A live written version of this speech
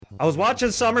I was watching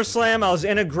SummerSlam. I was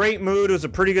in a great mood. It was a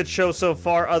pretty good show so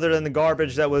far, other than the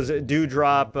garbage that was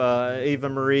Doudrop, Ava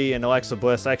Marie, and Alexa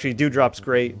Bliss. Actually, Doudrop's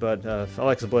great, but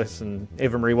Alexa Bliss and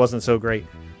Ava Marie wasn't so great.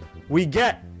 We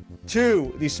get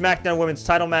to the SmackDown Women's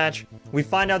title match. We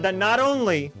find out that not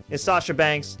only is Sasha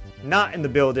Banks not in the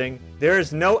building, there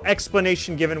is no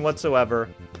explanation given whatsoever,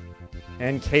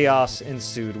 and chaos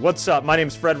ensued. What's up? My name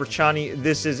is Fred Ricciani.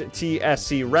 This is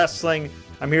TSC Wrestling.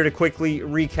 I'm here to quickly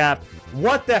recap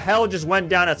what the hell just went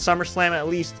down at SummerSlam, at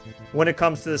least when it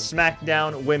comes to the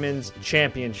SmackDown Women's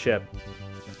Championship.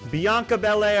 Bianca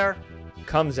Belair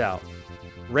comes out,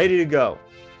 ready to go.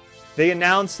 They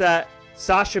announced that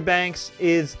Sasha Banks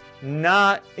is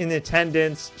not in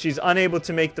attendance. She's unable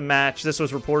to make the match. This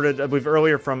was reported, I believe,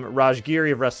 earlier from Raj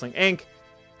Giri of Wrestling Inc.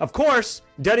 Of course,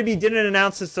 WWE didn't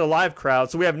announce this to the live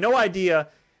crowd, so we have no idea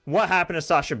what happened to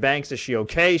Sasha Banks. Is she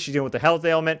okay? She's dealing with a health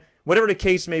ailment? Whatever the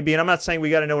case may be, and I'm not saying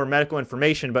we got to know her medical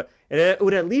information, but it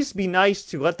would at least be nice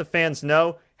to let the fans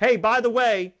know, hey, by the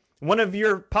way, one of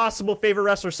your possible favorite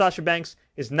wrestlers, Sasha Banks,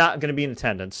 is not going to be in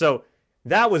attendance. So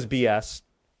that was BS.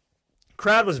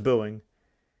 Crowd was booing.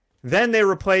 Then they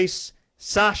replace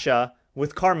Sasha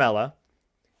with Carmella.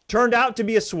 Turned out to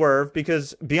be a swerve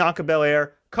because Bianca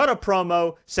Belair cut a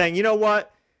promo saying, you know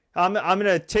what? I'm going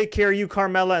to take care of you,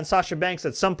 Carmella and Sasha Banks.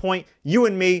 At some point, you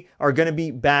and me are going to be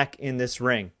back in this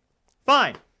ring.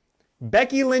 Fine.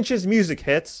 Becky Lynch's music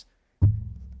hits.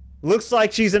 Looks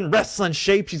like she's in wrestling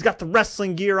shape. She's got the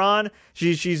wrestling gear on.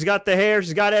 She's got the hair.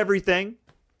 She's got everything.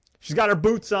 She's got her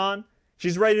boots on.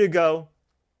 She's ready to go.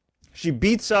 She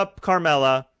beats up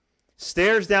Carmella.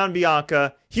 Stares down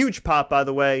Bianca. Huge pop, by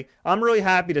the way. I'm really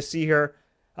happy to see her.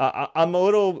 I'm a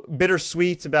little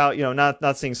bittersweet about,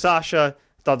 not seeing Sasha.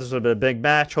 Thought this would have been a big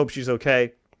match. Hope she's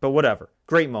okay. But whatever.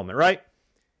 Great moment, right?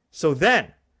 So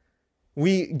then,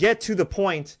 we get to the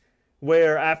point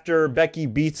where after Becky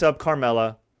beats up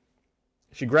Carmella,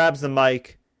 she grabs the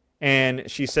mic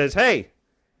and she says, hey,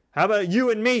 how about you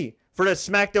and me for the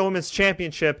SmackDown Women's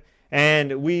Championship,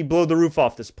 and we blow the roof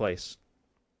off this place.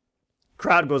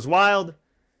 Crowd goes wild.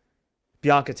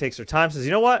 Bianca takes her time, says,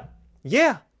 you know what?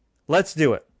 Yeah, let's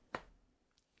do it.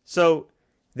 So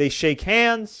they shake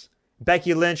hands.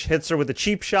 Becky Lynch hits her with a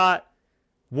cheap shot.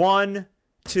 1,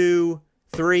 2,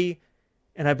 3.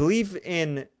 And I believe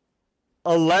in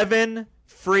 11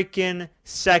 freaking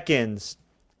seconds.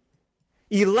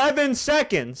 11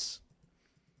 seconds.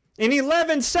 In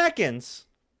 11 seconds,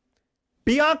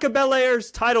 Bianca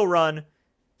Belair's title run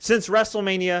since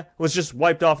WrestleMania was just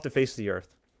wiped off the face of the earth.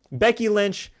 Becky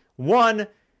Lynch won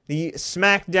the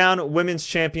SmackDown Women's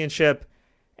Championship,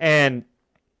 and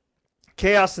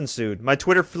chaos ensued. My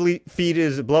Twitter feed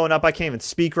is blowing up. I can't even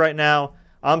speak right now.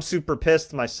 I'm super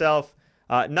pissed myself.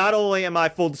 Not only am I,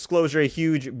 full disclosure, a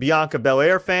huge Bianca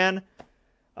Belair fan,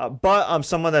 but I'm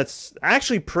someone that's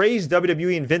actually praised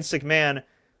WWE and Vince McMahon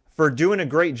for doing a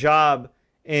great job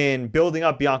in building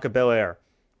up Bianca Belair.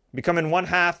 Becoming one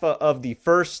half of the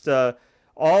first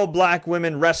all-black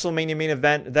women WrestleMania main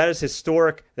event. That is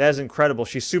historic. That is incredible.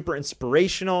 She's super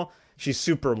inspirational. She's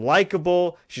super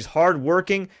likable. She's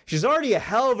hardworking. She's already a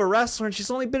hell of a wrestler, and she's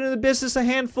only been in the business a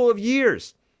handful of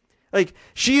years. Like,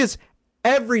 she is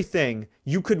everything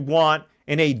you could want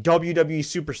in a WWE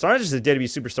superstar, not just a WWE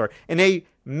superstar, in a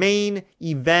main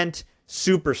event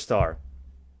superstar.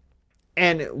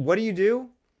 And what do?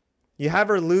 You have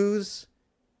her lose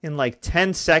in like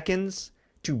 10 seconds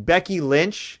to Becky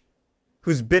Lynch,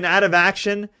 who's been out of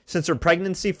action since her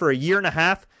pregnancy for a year and a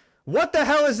half. What the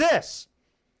hell is this?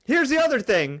 Here's the other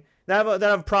thing that I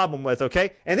have a problem with,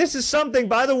 okay? And this is something,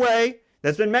 by the way,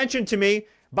 that's been mentioned to me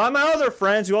by my other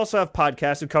friends who also have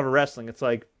podcasts who cover wrestling. It's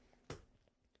like,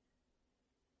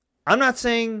 I'm not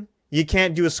saying you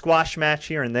can't do a squash match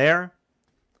here and there,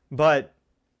 but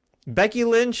Becky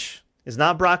Lynch is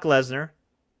not Brock Lesnar.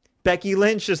 Becky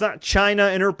Lynch is not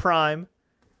Chyna in her prime,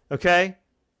 okay?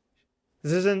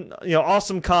 This isn't,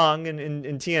 Awesome Kong in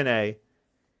TNA.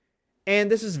 And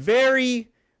this is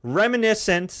very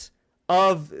reminiscent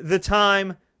of the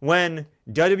time when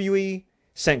WWE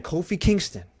sent Kofi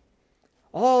Kingston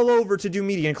all over to do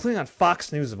media, including on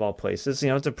Fox News of all places,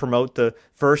 to promote the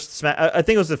first I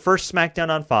think it was the first SmackDown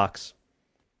on Fox.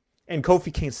 And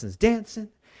Kofi Kingston's dancing,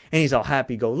 and he's all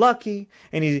happy-go-lucky,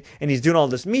 and he's doing all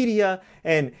this media,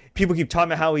 and people keep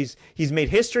talking about how he's made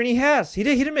history, and he has. He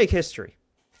did make history.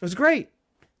 It was great.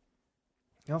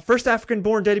 First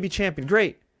African-born WWE champion,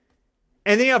 great.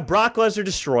 And then you have Brock Lesnar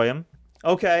destroy him.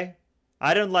 Okay,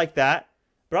 I didn't like that.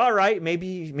 But all right,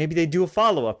 maybe they do a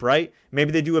follow-up, right?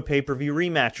 Maybe they do a pay-per-view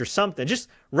rematch or something. Just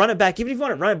run it back. Even if you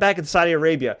want to run it back in Saudi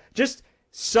Arabia. Just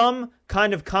some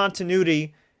kind of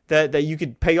continuity that you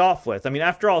could pay off with. I mean,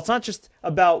 after all, it's not just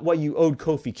about what you owed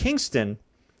Kofi Kingston.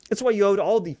 It's what you owed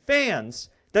all the fans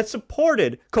that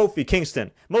supported Kofi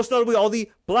Kingston. Most notably, all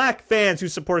the black fans who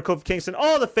supported Kofi Kingston.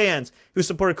 All the fans who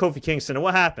supported Kofi Kingston. And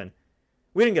what happened?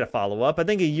 We didn't get a follow-up. I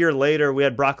think a year later, we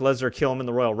had Brock Lesnar kill him in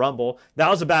the Royal Rumble. That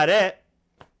was about it.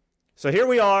 So here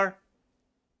we are.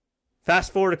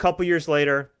 Fast forward a couple years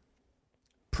later.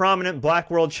 Prominent black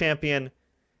world champion.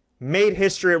 Made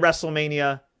history at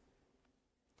WrestleMania.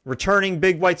 Returning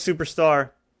big white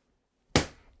superstar.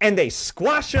 And they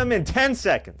squash him in 10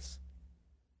 seconds.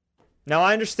 Now,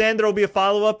 I understand there will be a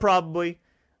follow-up probably.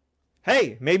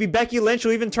 Hey, maybe Becky Lynch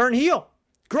will even turn heel.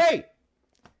 Great.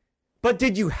 But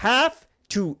did you have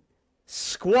to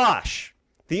squash?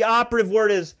 The operative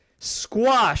word is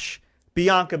squash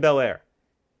Bianca Belair.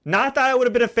 Not that I would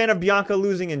have been a fan of Bianca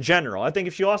losing in general. I think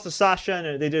if she lost to Sasha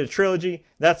and they did a trilogy,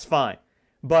 that's fine.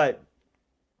 But,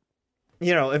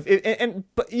 you know,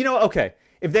 okay.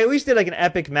 If they at least did like an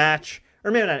epic match, or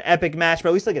maybe not an epic match, but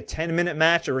at least like a 10-minute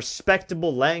match, a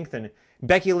respectable length, and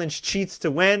Becky Lynch cheats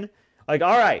to win, like,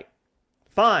 all right,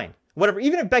 fine. Whatever.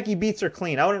 Even if Becky beats her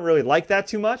clean, I wouldn't really like that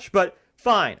too much, but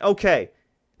fine. Okay.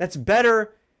 That's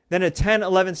better than a 10,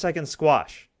 11-second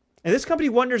squash. And this company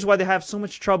wonders why they have so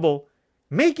much trouble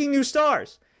making new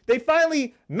stars. They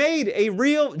finally made a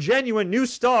real, genuine new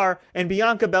star in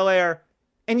Bianca Belair,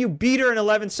 and you beat her in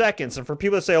 11 seconds. And for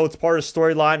people to say, oh, it's part of the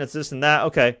storyline, it's this and that,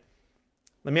 okay.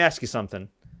 Let me ask you something.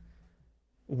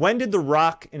 When did The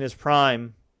Rock in his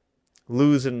prime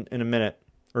lose in a minute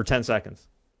or 10 seconds?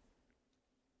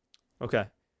 Okay.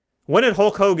 When did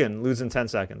Hulk Hogan lose in 10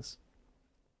 seconds?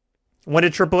 When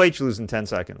did Triple H lose in 10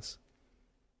 seconds?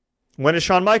 When did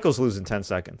Shawn Michaels lose in 10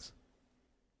 seconds?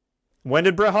 When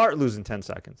did Bret Hart lose in 10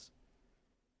 seconds?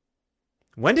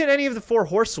 When did any of the 4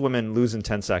 horsewomen lose in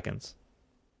 10 seconds?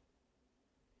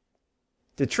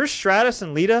 Did Trish Stratus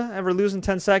and Lita ever lose in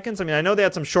 10 seconds? I mean, I know they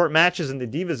had some short matches in the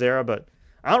Divas era, but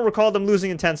I don't recall them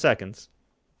losing in 10 seconds.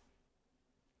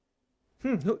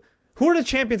 Who are the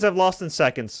champions that have lost in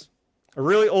seconds? A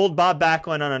really old Bob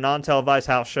Backlund on a non-televised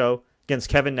house show against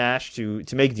Kevin Nash to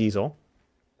make Diesel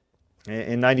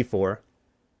in 94.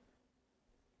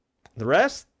 The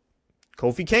rest?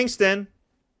 Kofi Kingston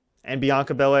and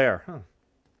Bianca Belair.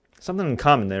 Something in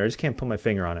common there. I just can't put my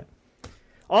finger on it.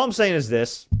 All I'm saying is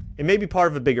this. It may be part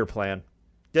of a bigger plan.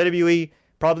 WWE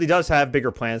probably does have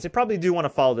bigger plans. They probably do want to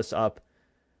follow this up.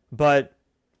 But,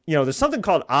 you know, there's something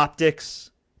called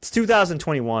optics. It's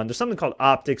 2021. There's something called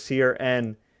optics here.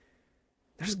 And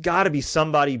there's got to be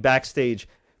somebody backstage.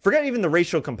 Forget even the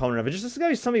racial component of it. Just there's got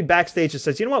to be somebody backstage that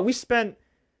says, you know what? We spent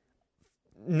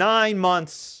 9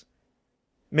 months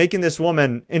making this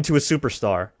woman into a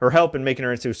superstar. Or helping making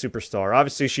her into a superstar.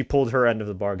 Obviously, she pulled her end of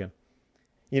the bargain.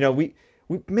 You know,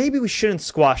 maybe we shouldn't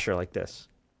squash her like this.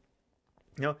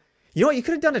 You know what? You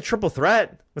could have done a triple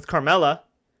threat with Carmella,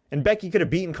 and Becky could have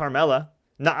beaten Carmella.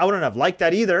 Now, I wouldn't have liked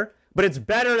that either, but it's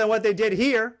better than what they did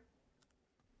here.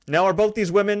 Now, are both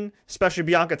these women, especially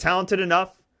Bianca, talented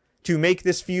enough to make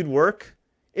this feud work?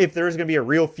 If there is going to be a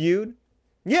real feud?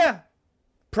 Yeah,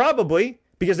 probably,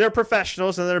 because they're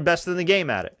professionals and they're best in the game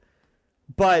at it.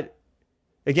 But,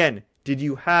 again, did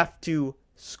you have to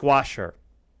squash her?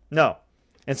 No.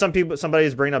 And somebody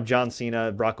is bringing up John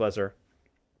Cena, Brock Lesnar.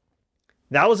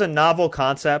 That was a novel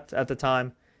concept at the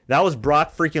time. That was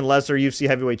Brock freaking Lesnar, UFC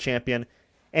heavyweight champion.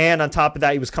 And on top of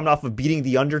that, he was coming off of beating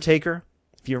The Undertaker,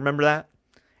 if you remember that.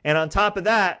 And on top of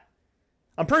that,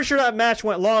 I'm pretty sure that match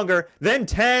went longer than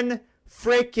 10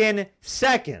 freaking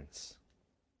seconds.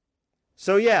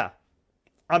 So yeah,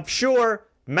 I'm sure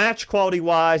match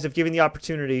quality-wise, if given the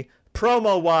opportunity,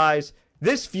 promo-wise,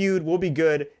 this feud will be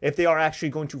good if they are actually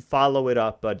going to follow it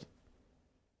up, but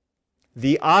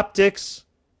the optics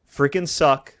freaking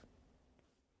suck.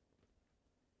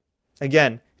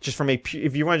 Again, just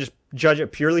if you want to just judge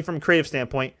it purely from a creative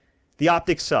standpoint, the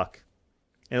optics suck.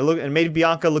 And it made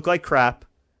Bianca look like crap.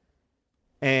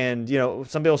 And, you know,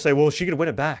 some people say, well, she could win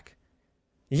it back.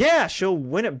 Yeah, she'll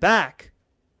win it back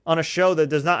on a show that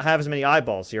does not have as many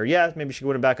eyeballs here. Yeah, maybe she could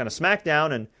win it back on a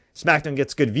SmackDown, and SmackDown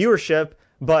gets good viewership,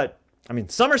 but I mean,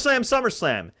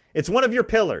 SummerSlam. It's one of your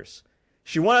pillars.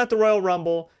 She won at the Royal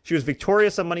Rumble. She was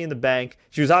victorious at Money in the Bank.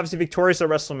 She was obviously victorious at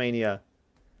WrestleMania.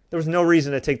 There was no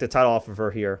reason to take the title off of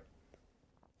her here.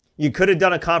 You could have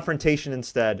done a confrontation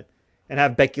instead and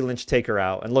have Becky Lynch take her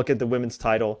out and look at the women's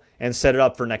title and set it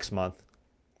up for next month.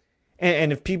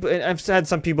 And if people, and I've had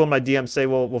some people in my DM say,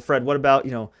 well, Fred, what about,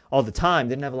 you know, all the time?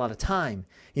 They didn't have a lot of time.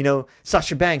 You know,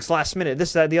 Sasha Banks, last minute,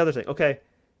 this, that, the other thing. Okay.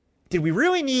 Did we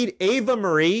really need Ava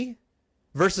Marie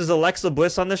versus Alexa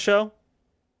Bliss on this show?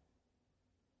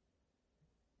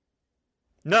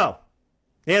 No.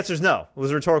 The answer is no. It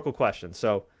was a rhetorical question.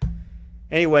 So,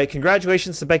 anyway,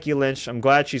 congratulations to Becky Lynch. I'm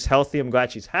glad she's healthy. I'm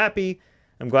glad she's happy.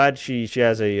 I'm glad she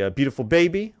has a beautiful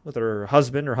baby with her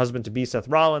husband-to-be, Seth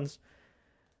Rollins.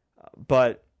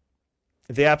 But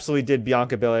they absolutely did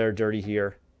Bianca Belair dirty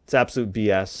here. It's absolute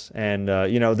BS. And,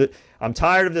 I'm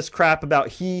tired of this crap about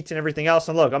heat and everything else.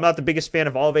 And look, I'm not the biggest fan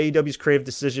of all of AEW's creative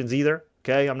decisions either.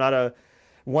 Okay? I'm not a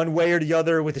one way or the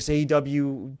other with this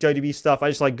AEW, WWE stuff. I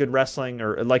just like good wrestling,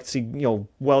 or I'd like to see,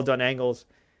 well done angles.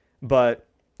 But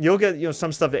you'll get,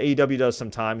 some stuff that AEW does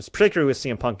sometimes, particularly with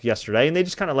CM Punk yesterday, and they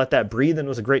just kind of let that breathe, and it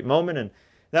was a great moment, and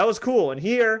that was cool. And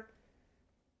here,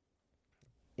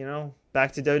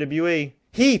 back to WWE.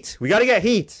 Heat. We got to get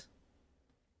heat.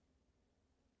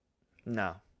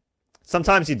 No.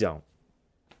 Sometimes you don't.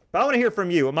 But I want to hear from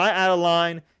you. Am I out of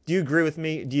line? Do you agree with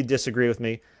me? Do you disagree with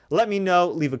me? Let me know.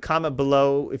 Leave a comment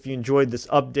below if you enjoyed this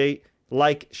update.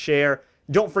 Like, share.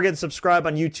 Don't forget to subscribe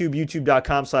on YouTube,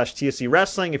 youtube.com/TSC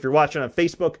Wrestling. If you're watching on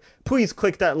Facebook, please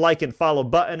click that like and follow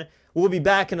button. We'll be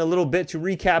back in a little bit to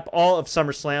recap all of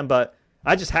SummerSlam, but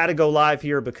I just had to go live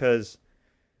here because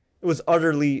it was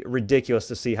utterly ridiculous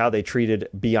to see how they treated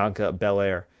Bianca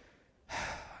Belair.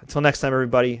 Until next time,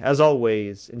 everybody, as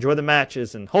always, enjoy the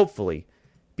matches, and hopefully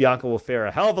Bianca will fare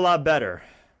a hell of a lot better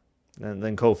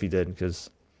than Kofi did, because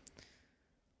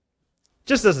it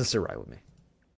just doesn't sit right with me.